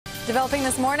Developing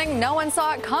this morning, no one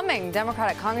saw it coming.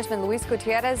 Democratic Congressman Luis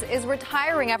Gutierrez is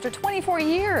retiring after 24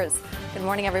 years. Good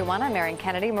morning, everyone. I'm Marion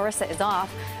Kennedy. Marissa is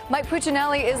off. Mike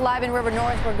Puccinelli is live in River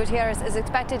North, where Gutierrez is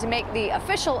expected to make the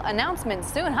official announcement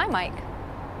soon. Hi, Mike.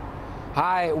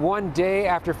 Hi. One day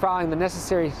after filing the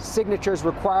necessary signatures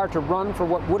required to run for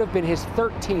what would have been his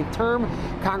 13th term,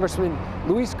 Congressman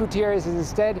Luis Gutierrez is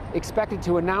instead expected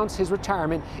to announce his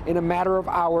retirement in a matter of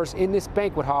hours in this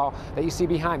banquet hall that you see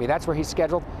behind me. That's where he's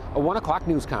scheduled a 1 o'clock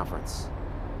news conference.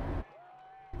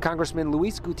 Congressman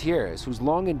Luis Gutierrez, who's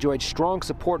long enjoyed strong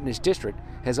support in his district,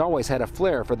 has always had a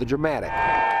flair for the dramatic.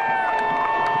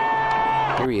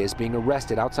 Here he is being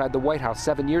arrested outside the White House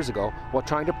 7 years ago while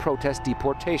trying to protest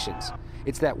deportations.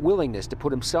 It's that willingness to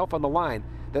put himself on the line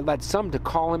that led some to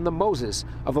call him the Moses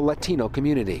of the Latino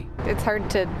community. It's hard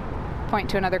to point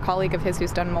to another colleague of his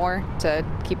who's done more to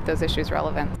keep those issues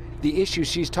relevant. The issues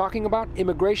she's talking about,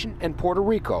 immigration and Puerto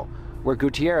Rico, where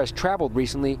Gutierrez traveled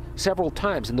recently several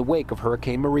times in the wake of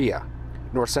Hurricane Maria.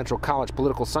 North Central College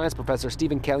political science professor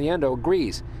Stephen Caliendo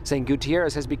agrees, saying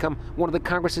Gutierrez has become one of the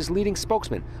Congress's leading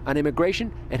spokesmen on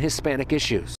immigration and Hispanic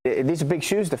issues. These are big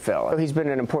shoes to fill. He's been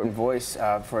an important voice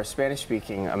for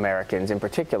Spanish-speaking Americans in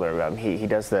particular. He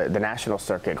does the national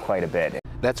circuit quite a bit.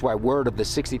 That's why word of the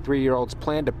 63-year-old's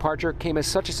planned departure came as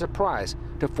such a surprise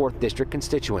to 4th District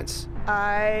constituents.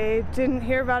 I didn't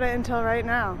hear about it until right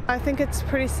now. I think it's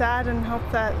pretty sad and hope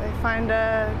that they find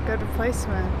a good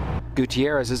replacement.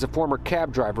 Gutierrez is a former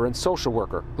cab driver and social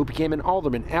worker who became an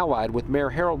alderman allied with Mayor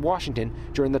Harold Washington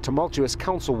during the tumultuous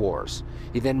council wars.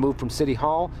 He then moved from City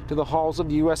Hall to the halls of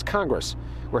the U.S. Congress,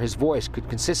 where his voice could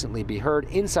consistently be heard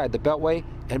inside the Beltway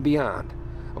and beyond.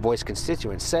 A voice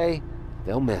constituents say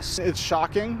they'll miss. It's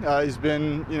shocking. He's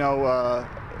been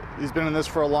in this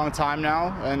for a long time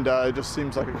now, and it just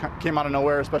seems like it came out of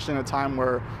nowhere, especially in a time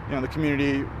where the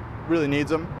community really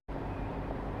needs him.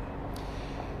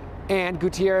 And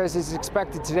Gutierrez is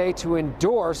expected today to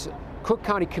endorse Cook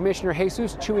County Commissioner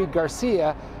Jesus Chuy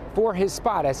Garcia for his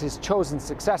spot as his chosen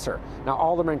successor. Now,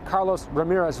 Alderman Carlos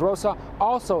Ramirez Rosa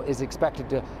also is expected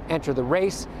to enter the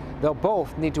race. They'll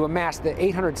both need to amass the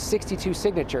 862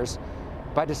 signatures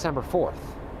by December 4th.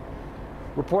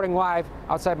 Reporting live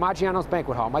outside Maggiano's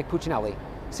Banquet Hall, Mike Puccinelli,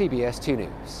 CBS 2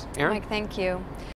 News. Aaron? Mike, thank you.